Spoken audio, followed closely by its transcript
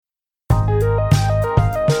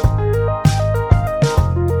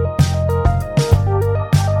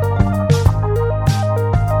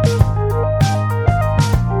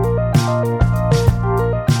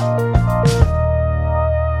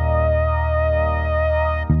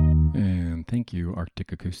Thank you,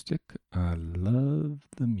 Arctic Acoustic. I love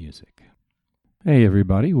the music. Hey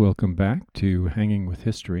everybody, welcome back to Hanging with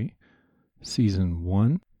History, Season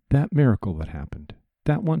 1, That Miracle That Happened,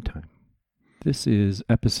 That One Time. This is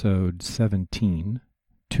Episode 17,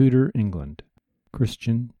 Tudor England,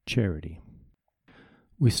 Christian Charity.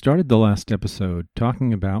 We started the last episode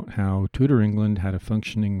talking about how Tudor England had a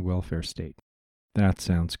functioning welfare state. That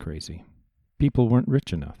sounds crazy. People weren't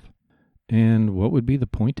rich enough. And what would be the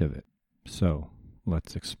point of it? So,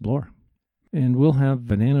 let's explore. And we'll have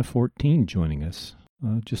Banana 14 joining us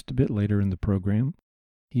just a bit later in the program.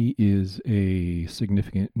 He is a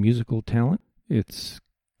significant musical talent. It's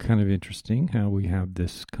kind of interesting how we have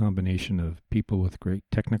this combination of people with great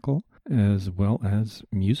technical as well as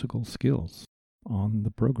musical skills on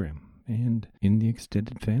the program and in the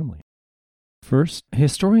extended family. First,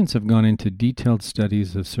 historians have gone into detailed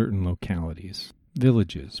studies of certain localities,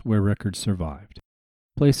 villages where records survived,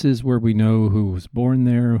 places where we know who was born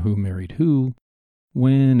there, who married who,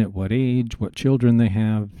 when, at what age, what children they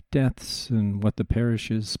have, deaths, and what the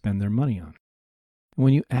parishes spend their money on.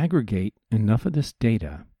 When you aggregate enough of this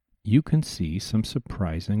data, you can see some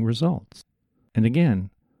surprising results. And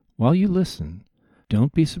again, while you listen,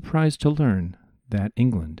 don't be surprised to learn that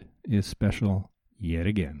England is special yet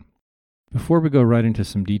again. Before we go right into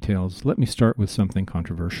some details, let me start with something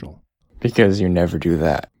controversial. Because you never do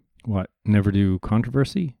that. What, never do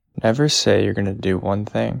controversy? Never say you're going to do one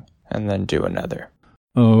thing and then do another.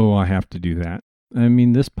 Oh, I have to do that. I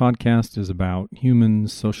mean, this podcast is about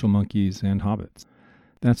humans, social monkeys, and hobbits.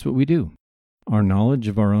 That's what we do. Our knowledge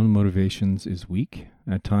of our own motivations is weak,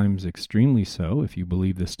 at times extremely so if you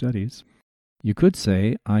believe the studies. You could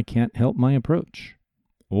say, I can't help my approach.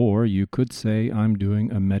 Or you could say, I'm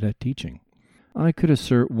doing a meta-teaching. I could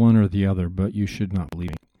assert one or the other, but you should not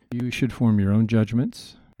believe me. You should form your own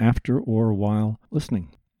judgments after or while listening.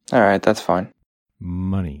 All right, that's fine.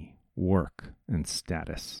 Money, work, and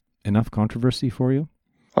status. Enough controversy for you?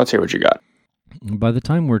 Let's hear what you got. By the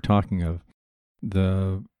time we're talking of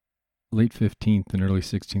the late 15th and early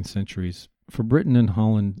 16th centuries, for Britain and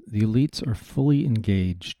Holland, the elites are fully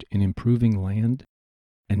engaged in improving land,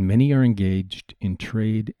 and many are engaged in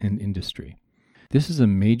trade and industry. This is a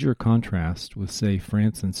major contrast with, say,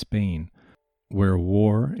 France and Spain, where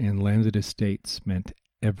war and landed estates meant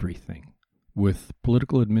everything, with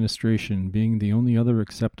political administration being the only other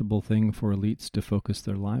acceptable thing for elites to focus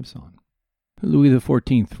their lives on. Louis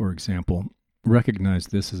XIV, for example,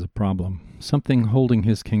 recognized this as a problem, something holding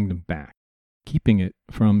his kingdom back, keeping it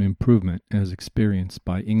from improvement as experienced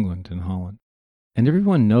by England and Holland. And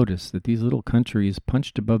everyone noticed that these little countries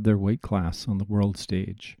punched above their weight class on the world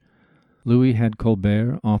stage. Louis had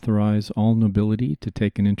Colbert authorize all nobility to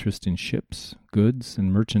take an interest in ships, goods,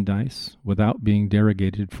 and merchandise without being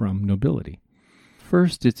derogated from nobility.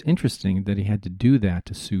 First, it's interesting that he had to do that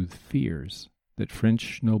to soothe fears that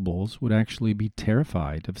French nobles would actually be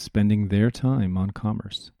terrified of spending their time on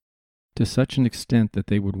commerce, to such an extent that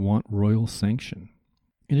they would want royal sanction,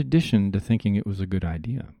 in addition to thinking it was a good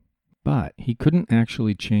idea. But he couldn't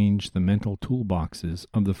actually change the mental toolboxes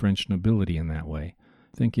of the French nobility in that way,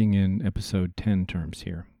 thinking in episode 10 terms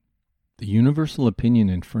here. The universal opinion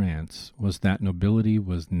in France was that nobility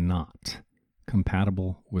was not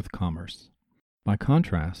compatible with commerce. By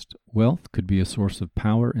contrast, wealth could be a source of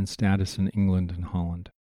power and status in England and Holland.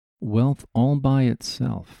 Wealth all by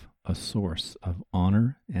itself, a source of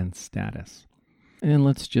honor and status. And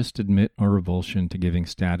let's just admit our revulsion to giving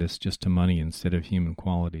status just to money instead of human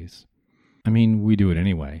qualities. I mean, we do it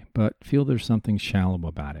anyway, but feel there's something shallow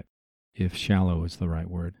about it. If shallow is the right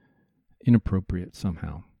word, inappropriate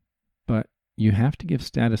somehow. But you have to give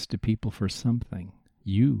status to people for something.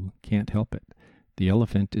 You can't help it. The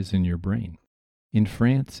elephant is in your brain. In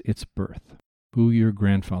France, it's birth, who your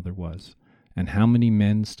grandfather was, and how many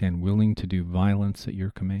men stand willing to do violence at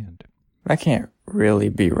your command. That can't really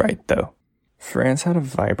be right, though. France had a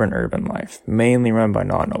vibrant urban life, mainly run by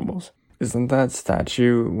non-nobles. Isn't that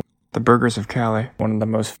statue, the Burghers of Calais, one of the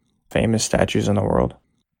most famous statues in the world?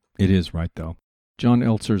 It is right, though. John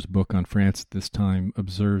Eltzer's book on France at this time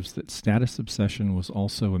observes that status obsession was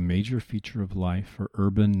also a major feature of life for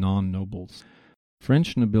urban non-nobles.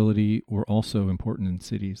 French nobility were also important in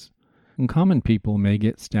cities. And common people may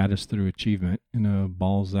get status through achievement in a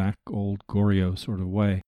Balzac, old Goriot sort of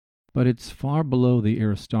way, but it's far below the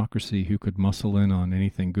aristocracy who could muscle in on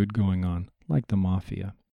anything good going on, like the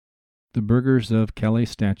mafia. The Burghers of Calais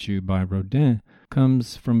statue by Rodin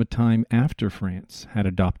comes from a time after France had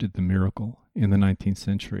adopted the miracle in the 19th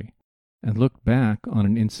century, and looked back on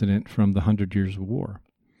an incident from the 100 Years' War,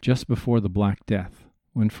 just before the Black Death,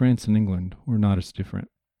 when France and England were not as different.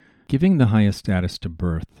 Giving the highest status to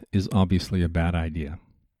birth is obviously a bad idea.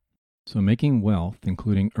 So making wealth,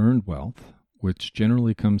 including earned wealth, which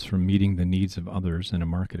generally comes from meeting the needs of others in a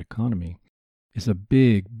market economy, is a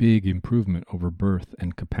big, big improvement over birth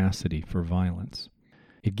and capacity for violence.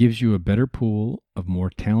 It gives you a better pool of more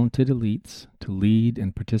talented elites to lead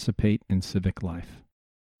and participate in civic life.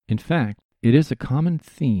 In fact, it is a common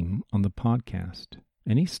theme on the podcast.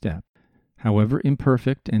 Any step, however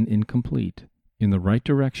imperfect and incomplete, in the right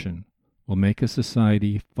direction will make a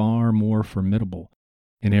society far more formidable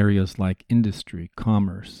in areas like industry,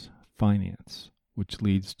 commerce, finance, which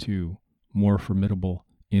leads to more formidable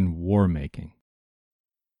in war-making.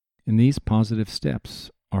 And these positive steps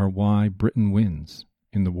are why Britain wins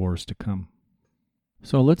in the wars to come.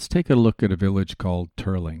 So let's take a look at a village called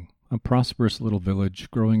Turling, a prosperous little village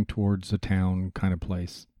growing towards a town kind of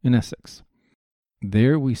place in Essex.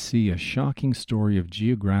 There we see a shocking story of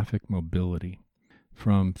geographic mobility.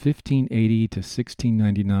 From 1580 to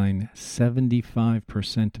 1699,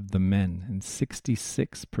 75% of the men and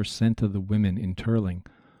 66% of the women in Turling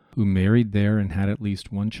who married there and had at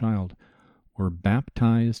least one child were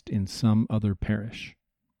baptized in some other parish.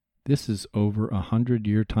 This is over a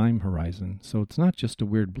 100-year time horizon, so it's not just a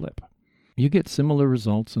weird blip. You get similar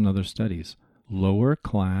results in other studies. Lower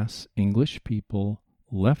class English people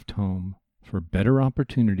left home for better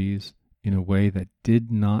opportunities in a way that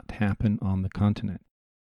did not happen on the continent.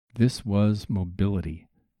 This was mobility.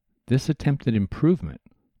 This attempted improvement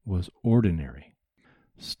was ordinary.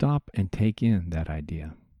 Stop and take in that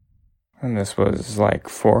idea. And this was like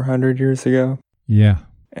 400 years ago? Yeah.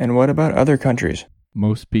 And what about other countries?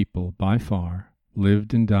 Most people, by far,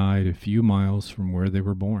 lived and died a few miles from where they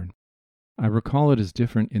were born. I recall it as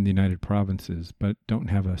different in the United Provinces, but don't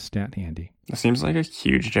have a stat handy. It seems like a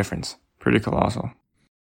huge difference. Pretty colossal.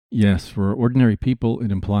 Yes, for ordinary people,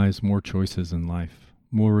 it implies more choices in life,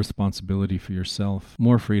 more responsibility for yourself,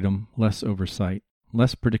 more freedom, less oversight,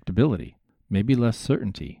 less predictability, maybe less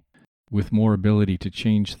certainty, with more ability to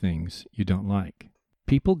change things you don't like.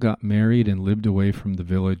 People got married and lived away from the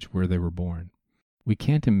village where they were born. We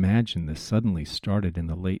can't imagine this suddenly started in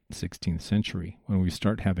the late 16th century when we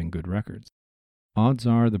start having good records. Odds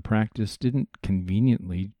are the practice didn't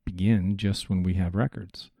conveniently begin just when we have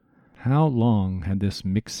records. How long had this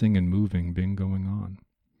mixing and moving been going on?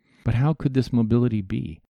 But how could this mobility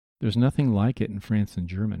be? There's nothing like it in France and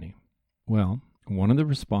Germany. Well, one of the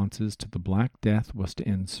responses to the Black Death was to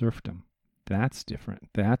end serfdom. That's different.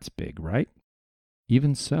 That's big, right?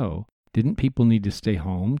 Even so, didn't people need to stay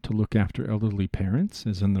home to look after elderly parents,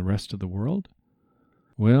 as in the rest of the world?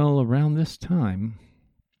 Well, around this time,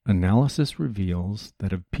 analysis reveals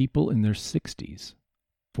that of people in their 60s,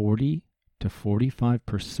 40 to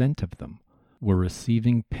 45% of them were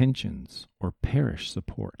receiving pensions or parish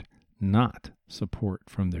support, not support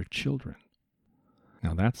from their children.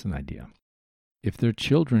 Now that's an idea. If their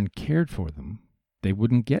children cared for them, they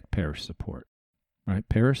wouldn't get parish support. Right?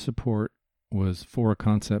 Parish support was for a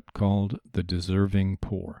concept called the deserving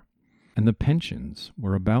poor, and the pensions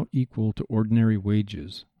were about equal to ordinary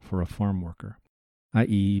wages for a farm worker,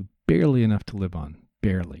 i.e. barely enough to live on,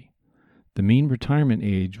 barely. The mean retirement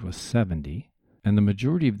age was 70, and the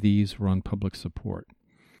majority of these were on public support.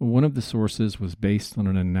 One of the sources was based on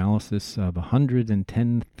an analysis of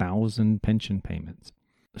 110,000 pension payments.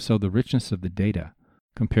 So the richness of the data,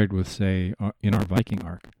 compared with, say, in our Viking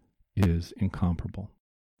Ark, is incomparable.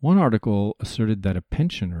 One article asserted that a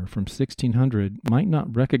pensioner from 1600 might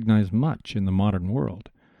not recognize much in the modern world,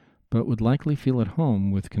 but would likely feel at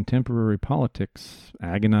home with contemporary politics,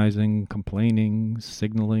 agonizing, complaining,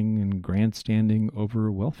 signaling, and grandstanding over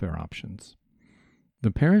welfare options.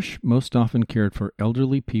 The parish most often cared for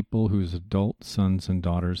elderly people whose adult sons and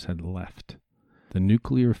daughters had left. The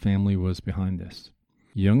nuclear family was behind this.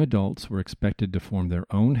 Young adults were expected to form their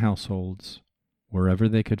own households wherever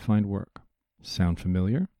they could find work. Sound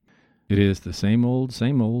familiar? It is the same old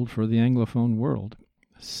for the Anglophone world.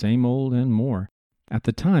 Same old and more. At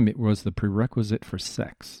the time, it was the prerequisite for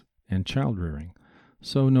sex and child-rearing,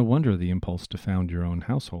 so no wonder the impulse to found your own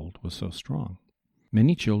household was so strong.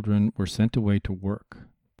 Many children were sent away to work,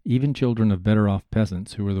 even children of better-off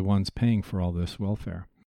peasants who were the ones paying for all this welfare,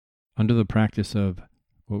 under the practice of,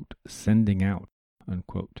 quote, sending out,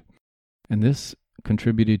 unquote. And this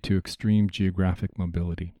contributed to extreme geographic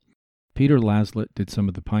mobility. Peter Laslett did some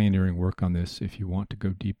of the pioneering work on this if you want to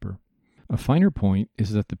go deeper. A finer point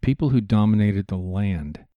is that the people who dominated the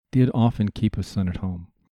land did often keep a son at home.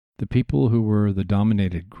 The people who were the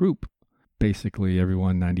dominated group, basically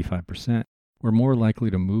everyone 95%, were more likely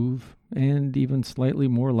to move and even slightly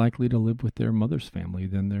more likely to live with their mother's family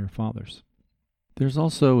than their father's. There's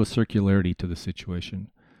also a circularity to the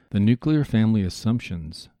situation. The nuclear family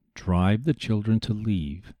assumptions drive the children to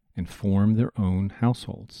leave and form their own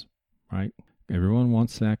households, right? Everyone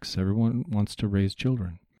wants sex, everyone wants to raise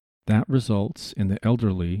children. That results in the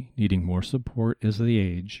elderly needing more support as they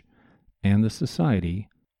age, and the society,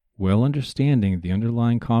 well understanding the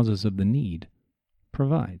underlying causes of the need,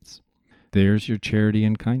 provides. There's your charity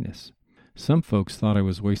and kindness. Some folks thought I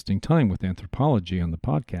was wasting time with anthropology on the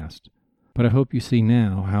podcast, but I hope you see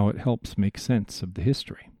now how it helps make sense of the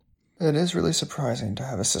history. It is really surprising to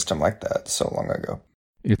have a system like that so long ago.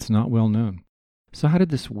 It's not well known. So how did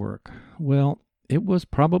this work? Well, it was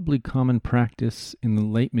probably common practice in the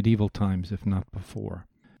late medieval times, if not before.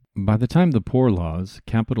 By the time the Poor Laws,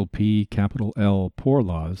 capital P, capital L, Poor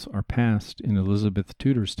Laws, are passed in Elizabeth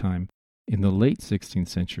Tudor's time, in the late 16th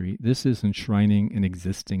century, this is enshrining an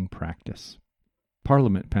existing practice.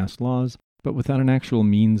 Parliament passed laws, but without an actual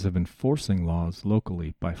means of enforcing laws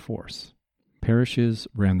locally by force. Parishes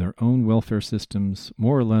ran their own welfare systems,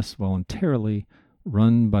 more or less voluntarily,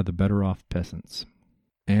 run by the better-off peasants.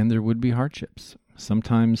 And there would be hardships.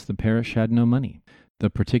 Sometimes the parish had no money.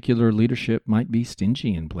 The particular leadership might be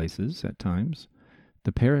stingy in places at times.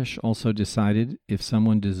 The parish also decided if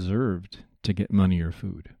someone deserved to get money or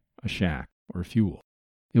food, a shack, or fuel.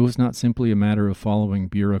 It was not simply a matter of following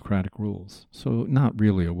bureaucratic rules, so not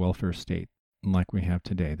really a welfare state like we have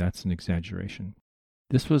today. That's an exaggeration.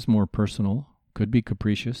 This was more personal, could be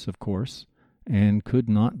capricious, of course, and could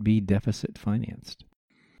not be deficit financed.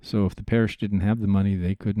 So if the parish didn't have the money,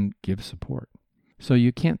 they couldn't give support. So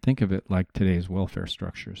you can't think of it like today's welfare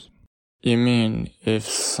structures. You mean if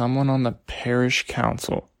someone on the parish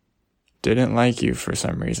council didn't like you for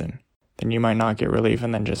some reason, then you might not get relief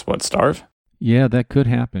and then just, starve? Yeah, that could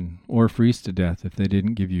happen, or freeze to death if they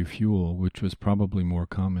didn't give you fuel, which was probably more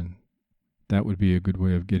common. That would be a good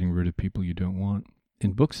way of getting rid of people you don't want.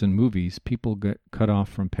 In books and movies, people get cut off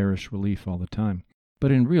from parish relief all the time.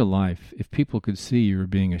 But in real life, if people could see you were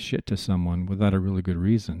being a shit to someone without a really good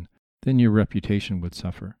reason, then your reputation would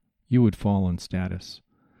suffer. You would fall in status.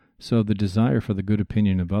 So the desire for the good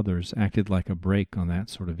opinion of others acted like a brake on that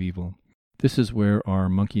sort of evil. This is where our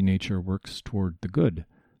monkey nature works toward the good,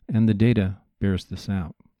 and the data bears this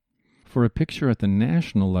out. For a picture at the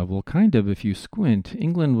national level, kind of if you squint,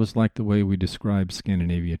 England was like the way we describe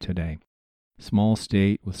Scandinavia today. Small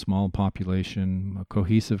state with small population, a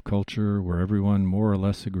cohesive culture where everyone more or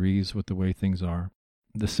less agrees with the way things are.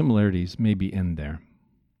 The similarities maybe end there.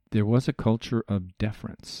 There was a culture of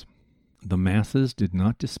deference. The masses did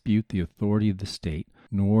not dispute the authority of the state,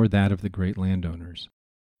 nor that of the great landowners.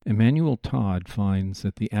 Emanuel Todd finds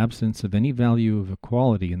that the absence of any value of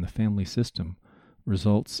equality in the family system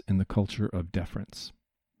results in the culture of deference.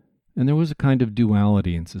 And there was a kind of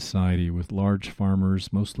duality in society, with large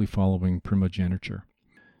farmers mostly following primogeniture,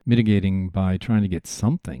 mitigating by trying to get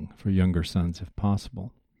something for younger sons if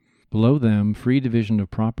possible. Below them, free division of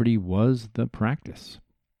property was the practice.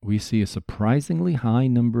 We see a surprisingly high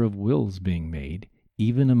number of wills being made,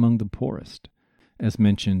 even among the poorest, as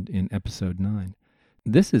mentioned in episode 9.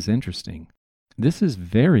 This is interesting. This is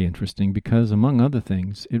very interesting because, among other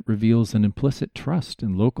things, it reveals an implicit trust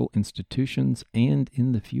in local institutions and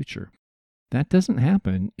in the future. That doesn't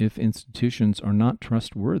happen if institutions are not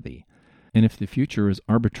trustworthy, and if the future is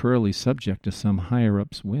arbitrarily subject to some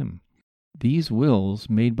higher-up's whim. These wills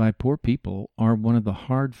made by poor people are one of the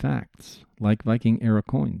hard facts, like Viking-era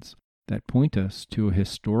coins, that point us to a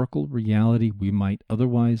historical reality we might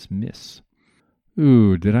otherwise miss.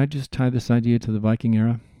 Ooh, did I just tie this idea to the Viking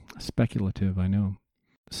era? Speculative, I know.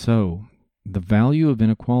 So, the value of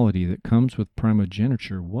inequality that comes with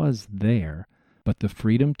primogeniture was there, but the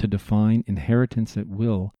freedom to define inheritance at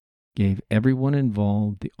will gave everyone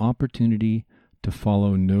involved the opportunity to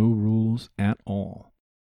follow no rules at all.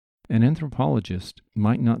 An anthropologist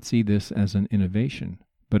might not see this as an innovation,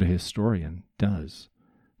 but a historian does.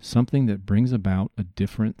 Something that brings about a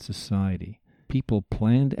different society. People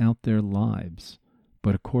planned out their lives,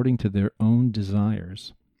 but according to their own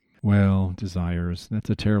desires. Well, desires,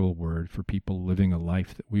 that's a terrible word for people living a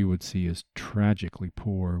life that we would see as tragically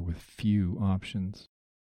poor with few options.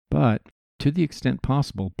 But, to the extent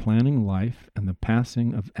possible, planning life and the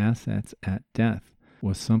passing of assets at death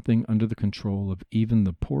was something under the control of even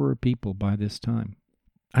the poorer people by this time.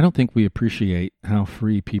 I don't think we appreciate how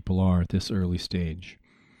free people are at this early stage.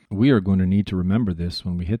 We are going to need to remember this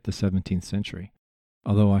when we hit the 17th century,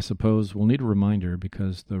 although I suppose we'll need a reminder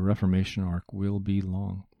because the Reformation arc will be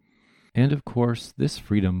long. And of course, this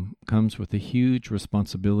freedom comes with a huge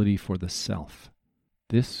responsibility for the self.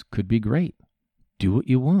 This could be great. Do what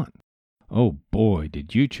you want. Oh boy,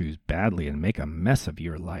 did you choose badly and make a mess of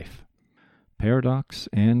your life. Paradox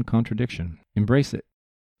and contradiction. Embrace it.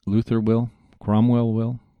 Luther will, Cromwell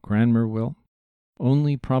will, Cranmer will.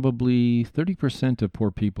 Only probably 30% of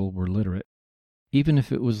poor people were literate, even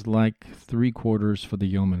if it was like 3/4 for the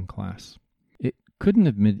yeoman class. It couldn't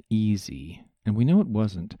have been easy, and we know it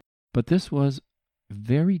wasn't, but this was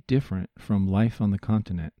very different from life on the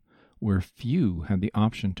continent, where few had the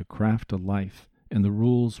option to craft a life, and the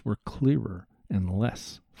rules were clearer and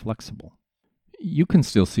less flexible. You can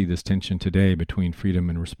still see this tension today between freedom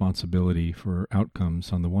and responsibility for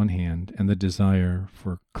outcomes on the one hand and the desire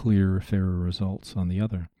for clear, fairer results on the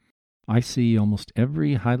other. I see almost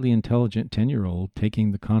every highly intelligent 10-year-old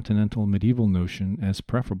taking the continental medieval notion as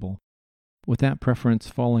preferable, with that preference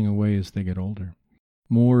falling away as they get older.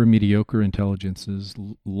 More mediocre intelligences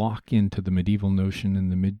lock into the medieval notion in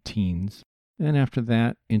the mid-teens, and after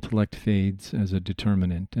that, intellect fades as a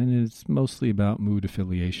determinant, and it's mostly about mood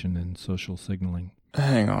affiliation and social signaling.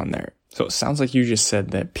 Hang on there. So it sounds like you just said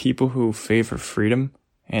that people who favor freedom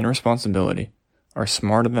and responsibility are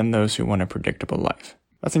smarter than those who want a predictable life.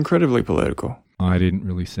 That's incredibly political. I didn't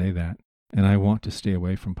really say that, and I want to stay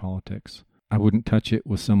away from politics. I wouldn't touch it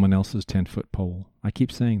with someone else's 10-foot pole. I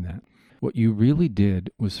keep saying that. What you really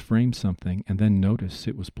did was frame something and then notice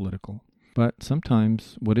it was political. But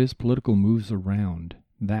sometimes what is political moves around.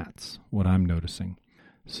 That's what I'm noticing.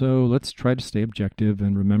 So let's try to stay objective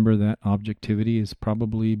and remember that objectivity is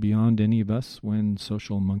probably beyond any of us when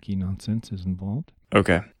social monkey nonsense is involved.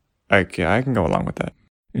 Okay, I can go along with that.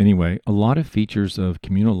 Anyway, a lot of features of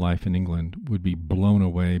communal life in England would be blown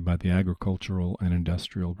away by the agricultural and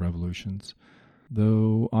industrial revolutions,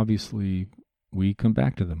 though obviously we come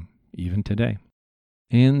back to them, even today.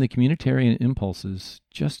 And the communitarian impulses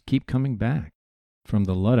just keep coming back. From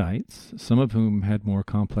the Luddites, some of whom had more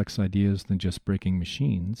complex ideas than just breaking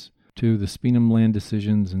machines, to the Speenham land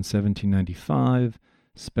decisions in 1795,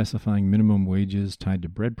 specifying minimum wages tied to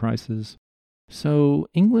bread prices. So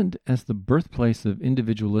England, as the birthplace of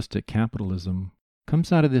individualistic capitalism,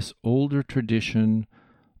 comes out of this older tradition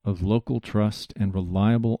of local trust and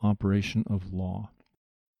reliable operation of law.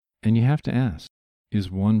 And you have to ask, is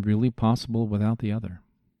one really possible without the other?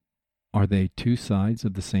 Are they two sides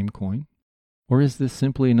of the same coin? Or is this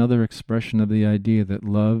simply another expression of the idea that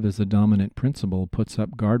love as a dominant principle puts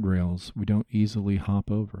up guardrails we don't easily hop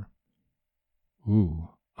over? Ooh,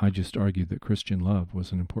 I just argued that Christian love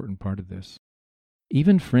was an important part of this.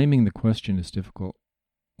 Even framing the question is difficult.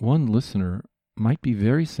 One listener might be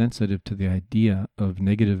very sensitive to the idea of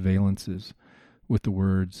negative valences with the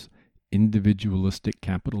words individualistic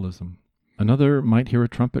capitalism. Another might hear a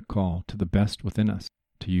trumpet call to the best within us,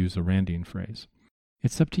 to use a Randian phrase.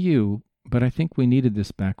 It's up to you, but I think we needed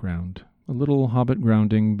this background, a little Hobbit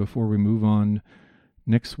grounding before we move on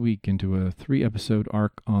next week into a 3-episode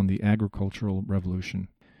arc on the agricultural revolution.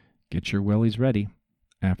 Get your wellies ready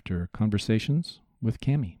after Conversations with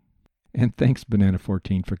Cami. And thanks,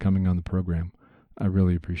 Banana14, for coming on the program. I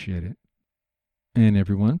really appreciate it. And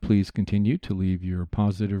everyone, please continue to leave your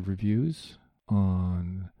positive reviews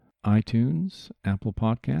on iTunes, Apple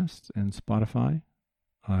Podcasts, and Spotify.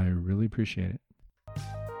 I really appreciate it.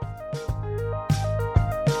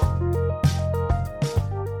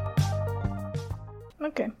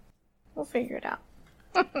 Okay, we'll figure it out.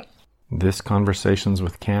 This Conversations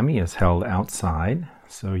with Cami is held outside,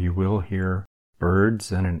 so you will hear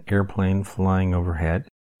birds and an airplane flying overhead.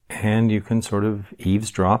 And you can sort of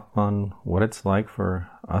eavesdrop on what it's like for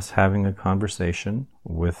us having a conversation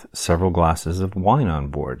with several glasses of wine on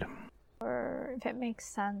board. Or if it makes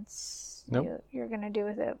sense, Nope. you're going to do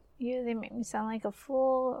with it. They make me sound like a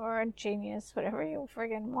fool or a genius, whatever you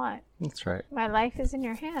friggin' want. That's right. My life is in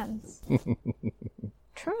your hands.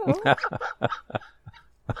 True.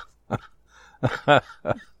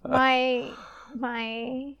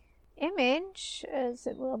 My image, as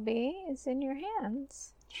it will be, is in your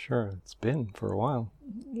hands. Sure, it's been for a while.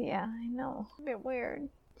 Yeah, I know. A bit weird.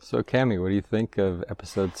 So, Cami, what do you think of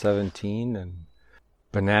episode 17 and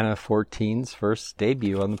Banana14's first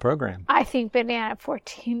debut on the program? I think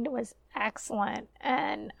Banana14 was excellent,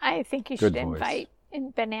 and I think you should invite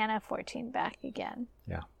Banana14 back again.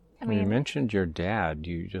 Yeah. I When you mean, mentioned your dad,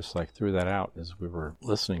 you just threw that out as we were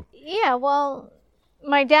listening. yeah, well,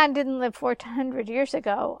 my dad didn't live 400 years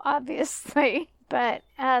ago, obviously, but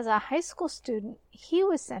as a high school student, he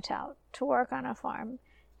was sent out to work on a farm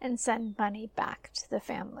and send money back to the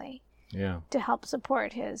family. Yeah. To help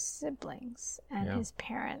support his siblings and his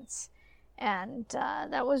parents. And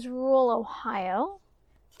that was rural Ohio.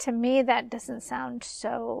 To me, that doesn't sound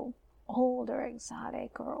so old or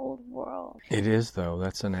exotic or old world. It is, though.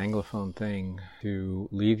 That's an Anglophone thing, to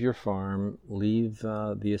leave your farm, leave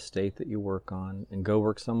the estate that you work on, and go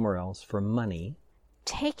work somewhere else for money.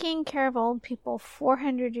 taking care of old people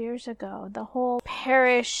 400 years ago, the whole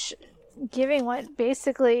parish giving what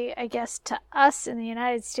basically, I guess, to us in the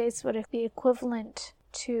United States would be equivalent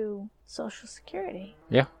to Social Security.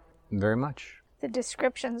 Yeah, very much. The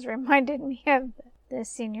descriptions reminded me of the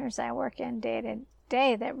seniors I work in day to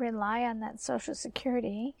day that rely on that Social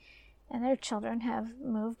Security, and their children have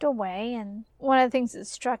moved away. And one of the things that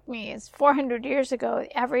struck me is 400 years ago,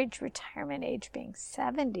 the average retirement age being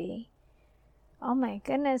 70. Oh my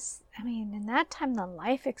goodness. I mean, in that time, the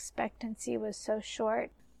life expectancy was so short.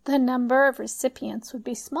 The number of recipients would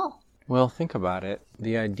be small. Well, think about it.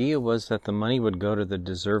 The idea was that the money would go to the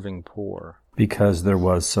deserving poor. Because there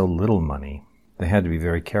was so little money, they had to be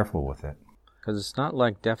very careful with it. Because it's not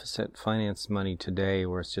like deficit finance money today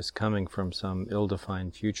where it's just coming from some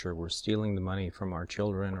ill-defined future. We're stealing the money from our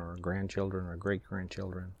children or our grandchildren or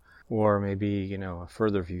great-grandchildren, or maybe, a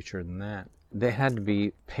further future than that. They had to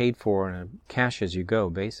be paid for on a cash-as-you-go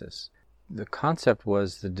basis. The concept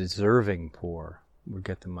was the deserving poor would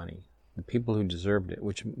get the money, the people who deserved it,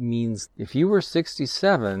 which means if you were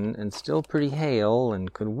 67 and still pretty hale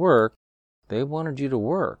and could work, they wanted you to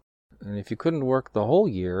work. And if you couldn't work the whole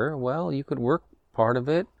year, well, you could work part of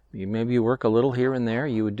it. Maybe you work a little here and there.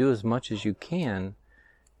 You would do as much as you can.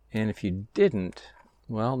 And if you didn't,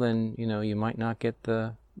 well, then, you might not get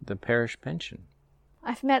the parish pension.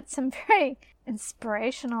 I've met some very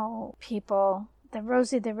inspirational people. The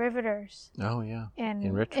Rosie the Riveters. Oh, yeah.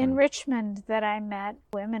 In Richmond that I met.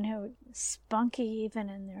 Women who were spunky even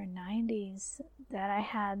in their 90s that I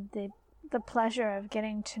had the pleasure of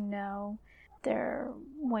getting to know. Their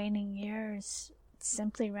waning years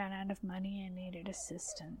simply ran out of money and needed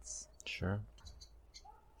assistance. Sure.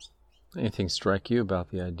 Anything strike you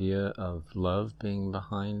about the idea of love being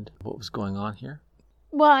behind what was going on here?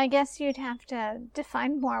 Well, I guess you'd have to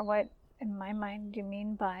define more what, in my mind, you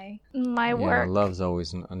mean by my work. Yeah, love's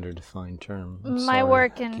always an underdefined term. My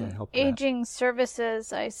work in aging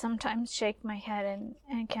services, I sometimes shake my head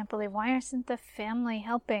and can't believe, why isn't the family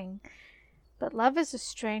helping? But love is a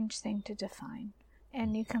strange thing to define.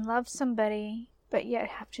 And you can love somebody, but yet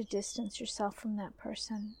have to distance yourself from that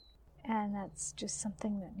person. And that's just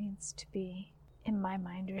something that needs to be, in my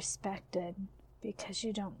mind, respected, because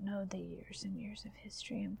you don't know the years and years of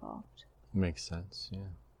history involved. Makes sense, yeah.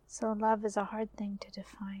 So love is a hard thing to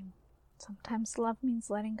define. Sometimes love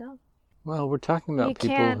means letting go. Well, we're talking about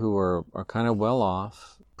people who are kind of well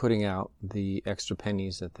off, putting out the extra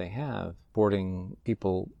pennies that they have, supporting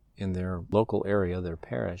people in their local area, their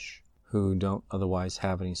parish, who don't otherwise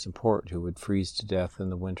have any support, who would freeze to death in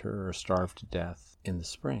the winter or starve to death in the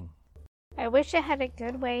spring. I wish I had a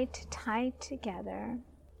good way to tie together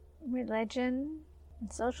religion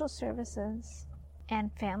and social services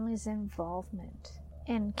and families' involvement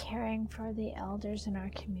in caring for the elders in our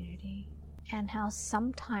community, and how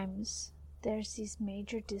sometimes there's these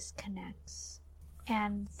major disconnects.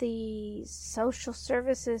 And the social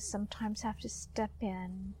services sometimes have to step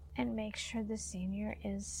in and make sure the senior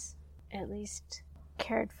is at least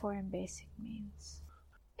cared for in basic means.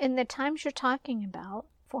 In the times you're talking about,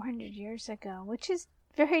 400 years ago, which is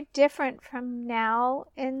very different from now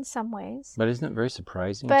in some ways. But isn't it very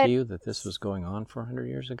surprising to you that this was going on 400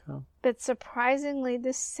 years ago? But surprisingly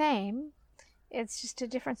the same. It's just a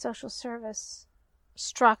different social service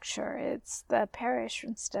structure. It's the parish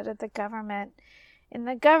instead of the government. In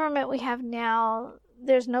the government we have now,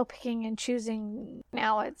 there's no picking and choosing.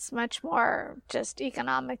 Now it's much more just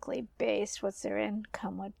economically based. What's their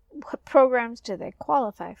income? What programs do they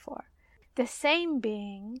qualify for? The same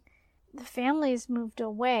being, the families moved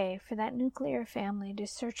away for that nuclear family to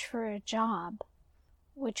search for a job,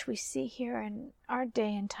 which we see here in our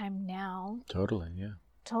day and time now. Totally, yeah.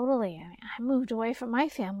 Totally. I moved away from my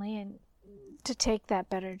family and to take that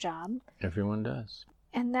better job. Everyone does.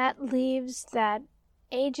 And that leaves that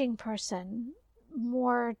aging person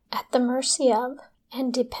more at the mercy of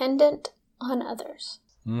and dependent on others.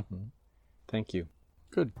 Mm-hmm. Thank you.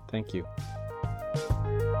 Good. Thank you.